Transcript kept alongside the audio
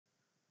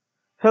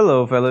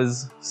Hello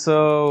fellas,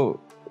 so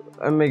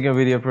I'm making a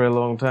video for a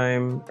long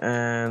time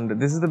and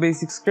this is the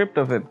basic script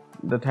of it.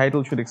 The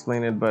title should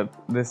explain it, but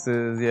this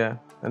is,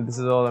 and this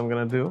is all I'm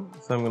gonna do.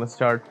 So I'm gonna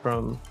start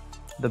from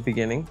the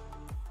beginning.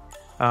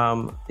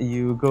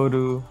 You go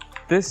to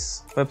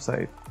this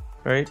website,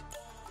 right?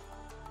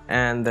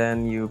 And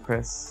then you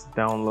press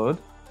download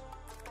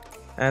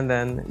and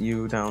then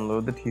you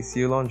download the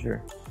TCU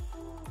Launcher.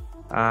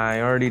 I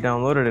already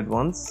downloaded it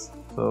once,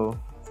 so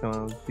it's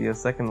gonna be a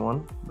second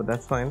one, but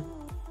that's fine.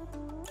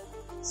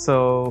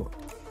 So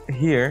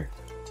here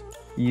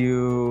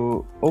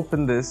you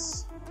open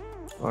this,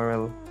 or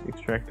I'll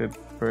extract it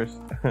first.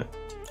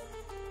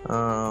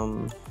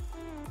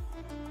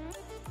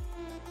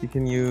 You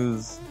can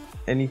use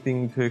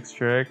anything to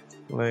extract,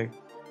 like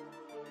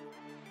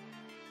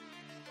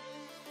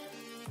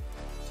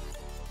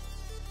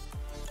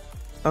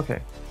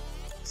okay,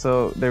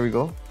 so there we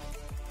go.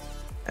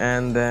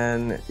 And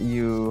then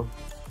you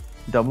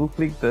double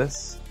click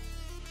this.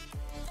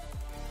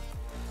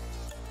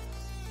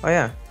 Oh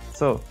yeah,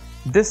 so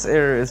this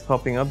error is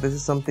popping up. This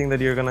is something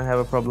that you're gonna have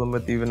a problem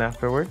with even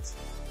afterwards.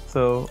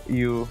 So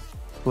you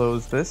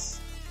close this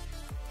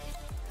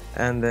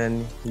and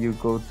then you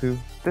go to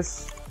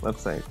this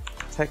website,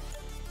 Tech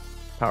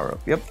Power Up,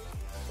 yep,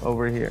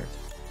 over here.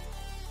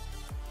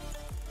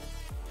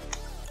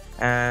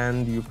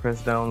 And you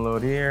press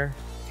download here,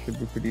 should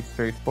be pretty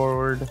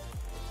straightforward.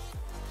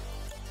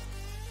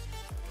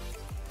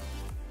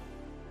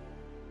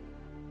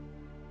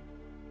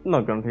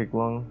 Not gonna take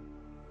long.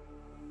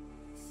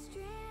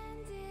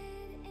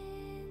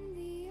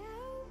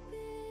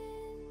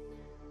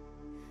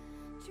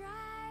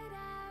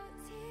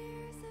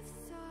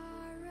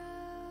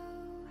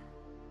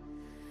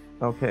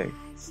 Okay,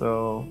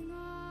 so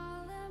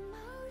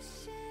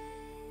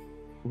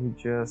we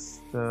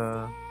just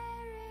run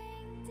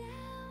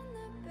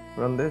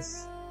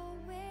this.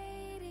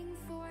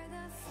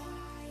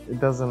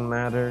 It doesn't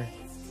matter.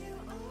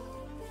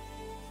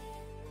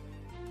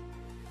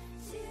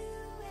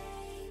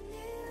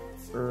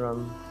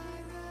 Run.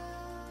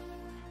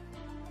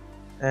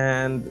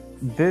 And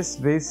this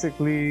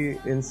basically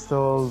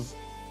installs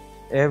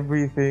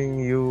everything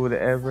you would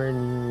ever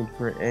need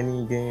for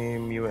any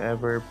game you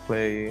ever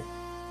play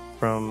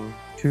from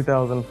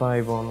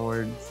 2005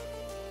 onwards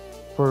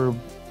for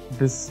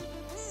this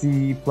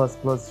C++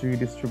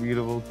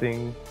 redistributable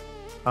thing.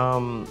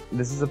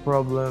 This is a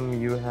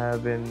problem you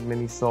have in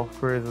many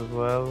softwares as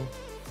well,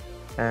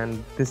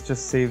 and this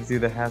just saves you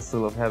the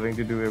hassle of having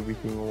to do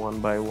everything one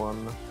by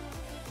one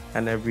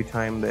and every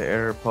time the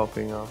error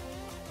popping up.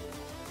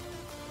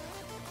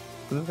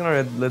 So I'm just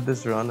gonna let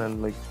this run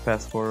and like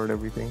fast forward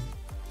everything.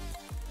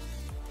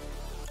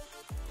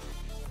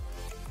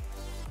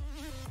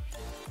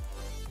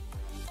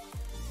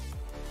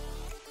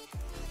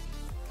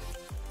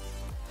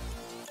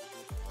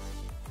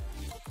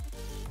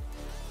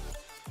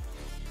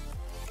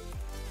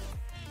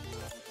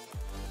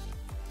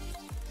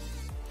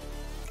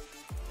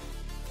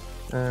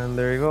 And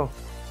there you go.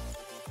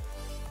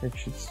 It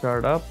should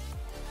start up,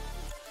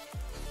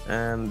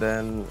 and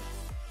then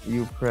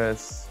you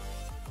press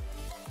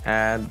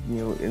add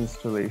new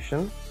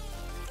installation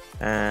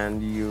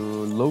and you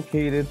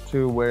locate it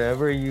to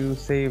wherever you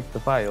saved the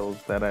files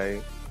that I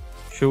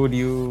showed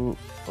you.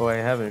 Oh, I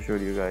haven't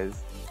showed you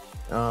guys.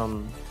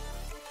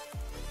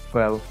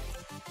 Well,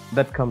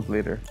 that comes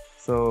later.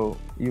 So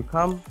you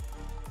come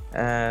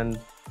and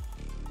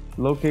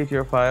locate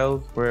your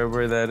files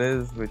wherever that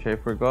is, which I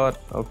forgot.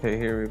 Okay,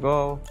 here we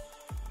go.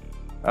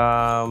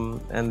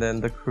 And then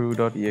the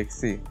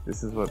crew.exe,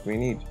 this is what we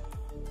need.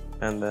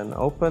 And then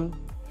open,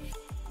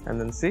 and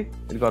then see,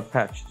 it got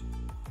patched.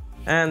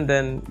 And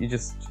then you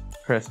just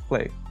press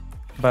play.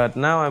 But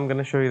now I'm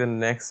gonna show you the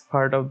next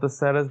part of the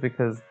status,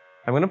 because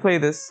I'm gonna play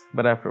this,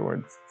 but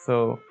afterwards.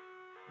 So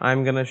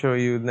I'm gonna show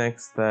you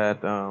next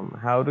that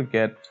how to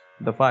get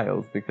the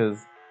files, because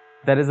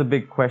that is a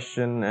big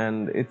question,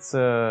 and it's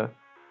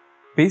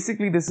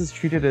basically this is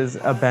treated as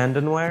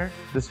abandonware.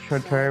 This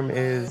term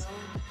is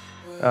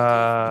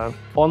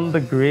on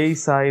the gray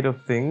side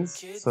of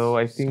things, so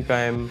I think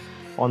I'm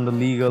on the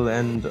legal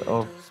end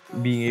of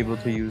being able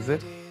to use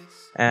it,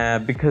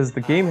 because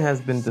the game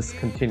has been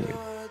discontinued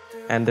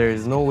and there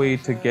is no way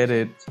to get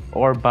it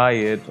or buy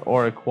it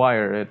or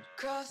acquire it,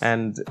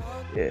 and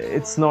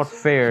it's not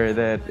fair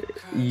that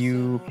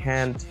you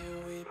can't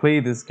play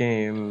this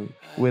game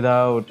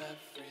without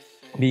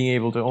being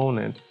able to own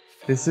it.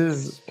 This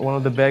is one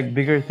of the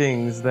bigger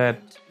things that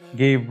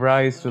gave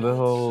rise to the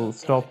whole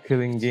stop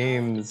killing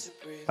games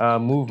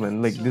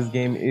movement. Like, this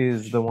game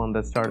is the one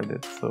that started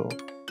it, so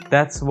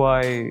that's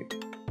why,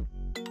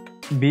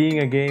 being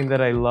a game that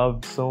I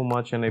loved so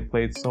much and I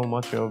played so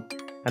much of,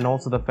 and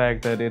also the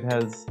fact that it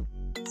has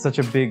such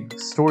a big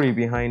story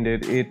behind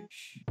it, it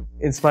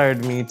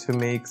inspired me to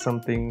make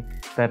something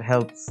that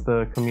helps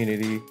the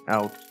community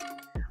out.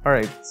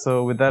 Alright,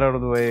 so with that out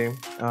of the way,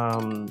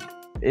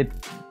 it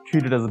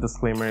treated as a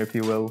disclaimer, if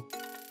you will.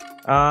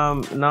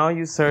 Now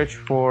you search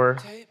for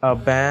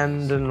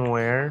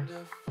Abandonware,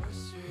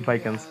 if I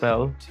can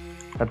spell,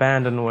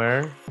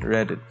 Abandonware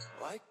Reddit.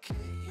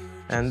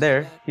 And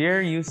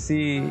here you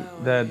see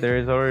that there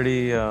is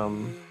already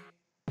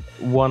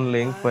one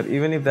link, but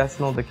even if that's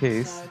not the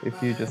case,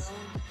 if you just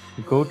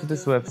go to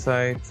this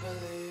website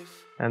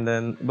and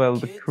then, well,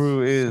 the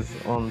crew is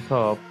on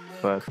top,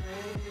 but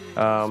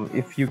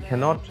if you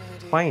cannot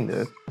find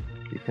it,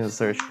 you can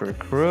search for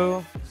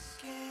crew,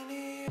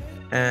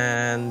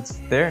 and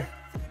there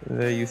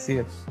you see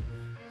it.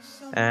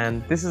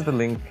 And this is the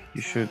link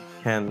you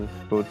can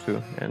go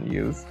to and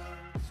use.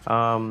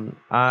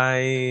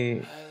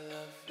 I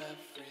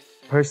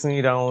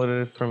personally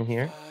downloaded it from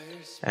here,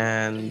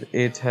 and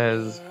it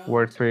has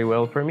worked very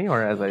well for me,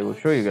 or as I will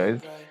show you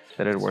guys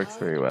that it works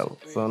very well.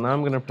 So now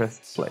I'm gonna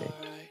press play.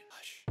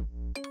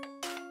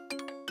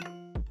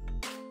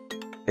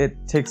 It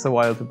takes a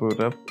while to boot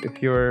up.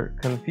 If you're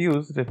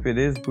confused if it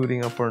is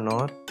booting up or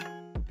not,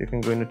 you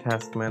can go into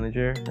Task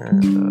Manager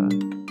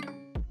and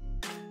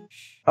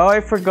oh,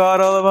 I forgot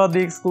all about the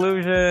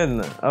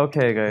exclusion!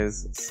 Okay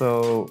guys,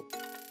 so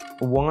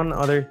one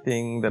other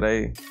thing that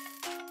I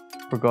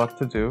forgot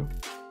to do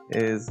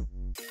is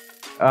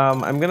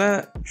I'm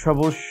gonna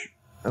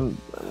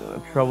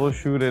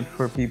troubleshoot it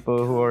for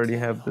people who already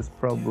have this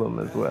problem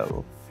as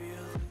well.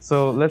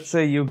 So let's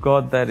say you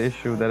got that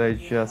issue that I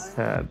just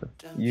had.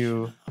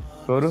 You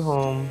go to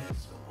Home,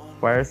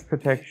 Virus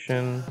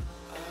Protection,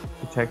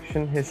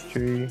 Protection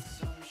History,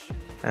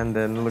 and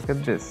then look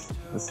at this.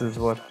 This is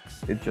what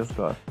it just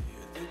got.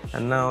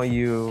 And now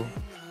you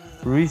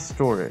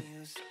restore it.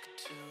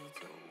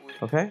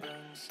 Okay?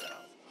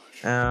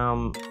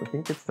 I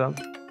think it's done.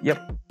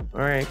 Yep.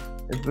 Alright,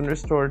 it's been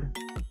restored.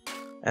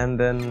 And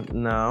then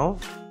now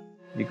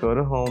you go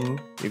to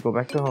Home, you go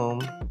back to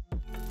Home,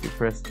 you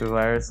press the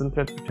Virus and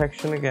Threat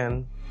Protection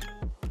again,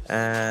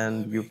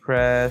 and you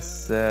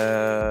press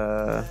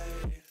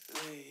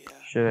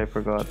shit, I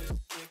forgot.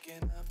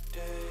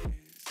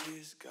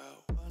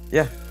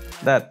 Yeah,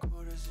 that.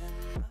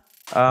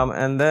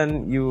 And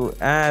then you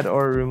add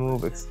or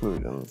remove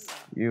exclusions.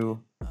 You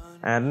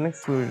add an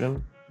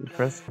exclusion, you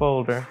press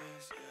folder,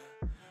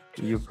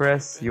 you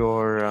press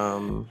your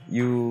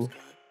you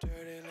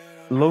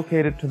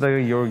locate it to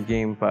your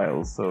game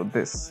files. So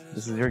this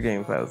is your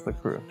game files, the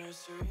crew.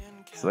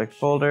 Select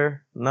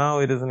folder. Now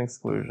it is an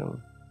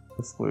exclusion.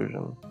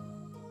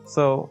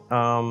 So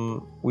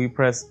we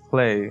press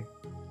play.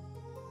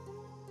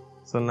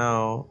 So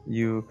now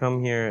you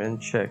come here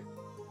and check.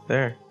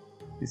 There,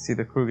 you see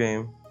the crew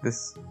game.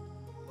 This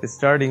is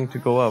starting to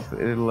go up.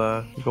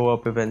 It'll go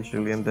up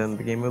eventually, and then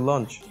the game will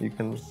launch. You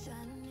can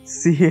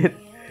see it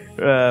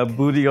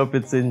booting up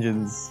its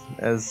engines,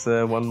 as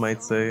one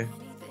might say.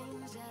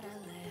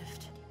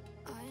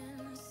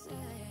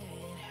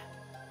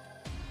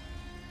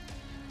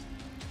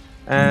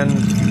 And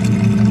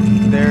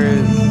there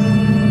is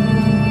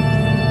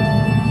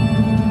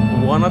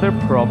one other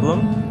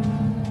problem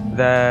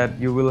that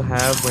you will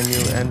have when you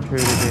enter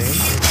the game,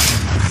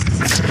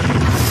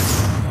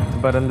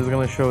 but I'm just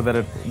gonna show that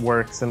it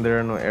works and there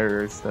are no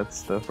errors.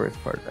 That's the first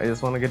part. I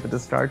just want to get to the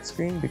start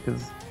screen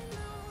because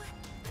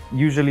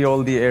usually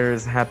all the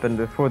errors happen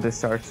before the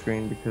start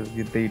screen because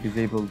they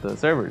disabled the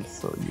servers,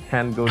 so you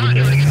can't go to the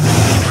main menu.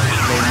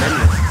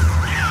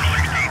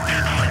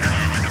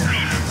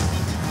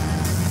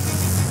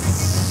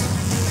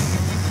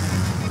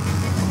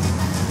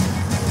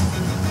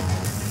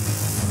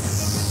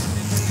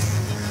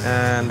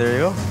 And there you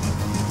go.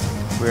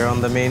 We're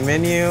on the main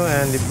menu,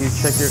 and if you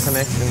check your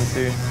connection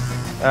to...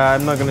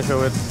 I'm not gonna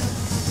show it.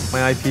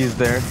 My IP is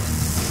there.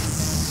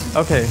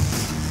 Okay.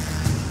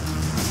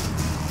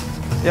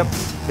 Yep,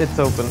 it's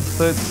open.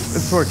 So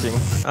it's working.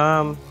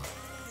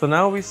 So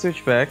now we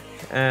switch back,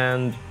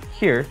 and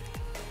here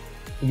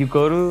you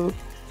go to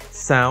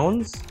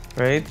sounds,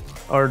 right?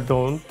 Or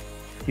don't.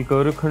 You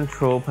go to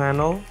control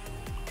panel.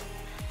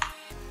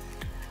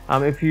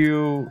 If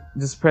you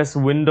just press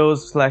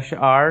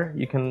Windows/R,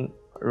 you can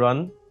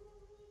run.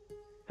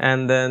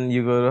 And then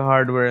you go to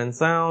hardware and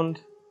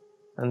sound,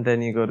 and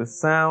then you go to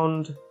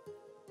sound,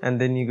 and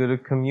then you go to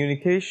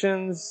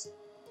communications,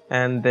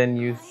 and then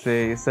you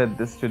set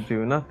this to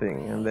do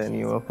nothing, and then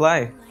you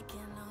apply.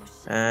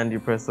 And you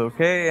press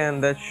OK,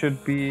 and that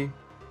should be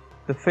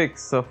the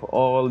fix of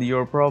all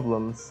your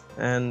problems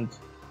and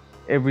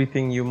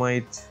everything you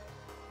might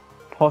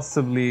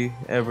possibly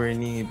ever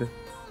need.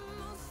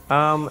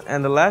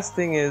 And the last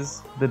thing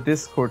is the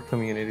Discord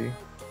community.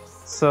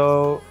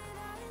 So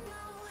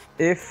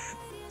if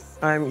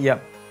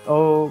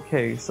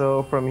okay,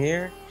 so from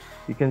here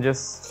you can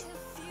just,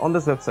 on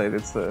this website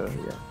it's so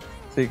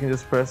you can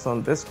just press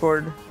on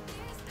Discord,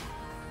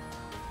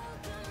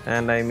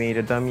 and I made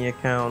a dummy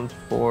account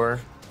for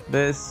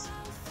this.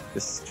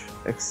 Just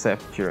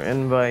accept your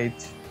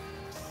invite,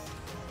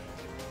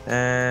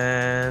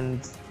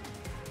 and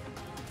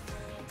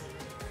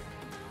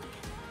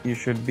you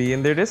should be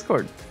in their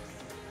Discord.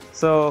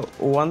 So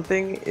one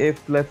thing,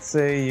 if let's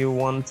say you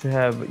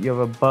have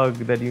a bug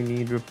that you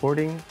need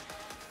reporting,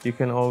 you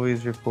can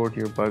always report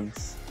your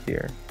bugs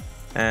here,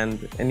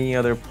 and any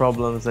other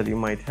problems that you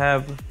might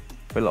have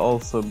will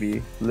also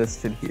be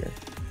listed here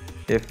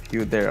if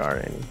there are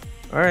any.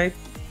 Alright,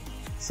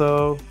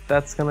 So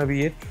that's gonna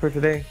be it for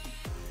today.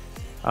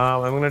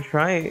 I'm gonna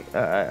try,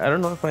 I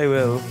don't know if I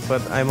will,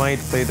 but I might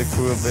play the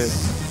crew a bit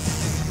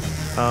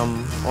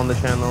on the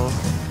channel,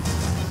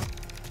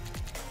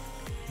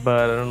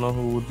 but I don't know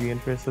who would be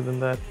interested in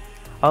that.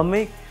 I'll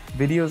make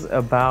videos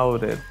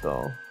about it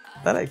though,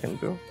 that I can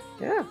do.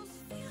 Yeah.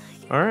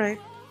 Alright,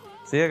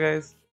 see ya guys.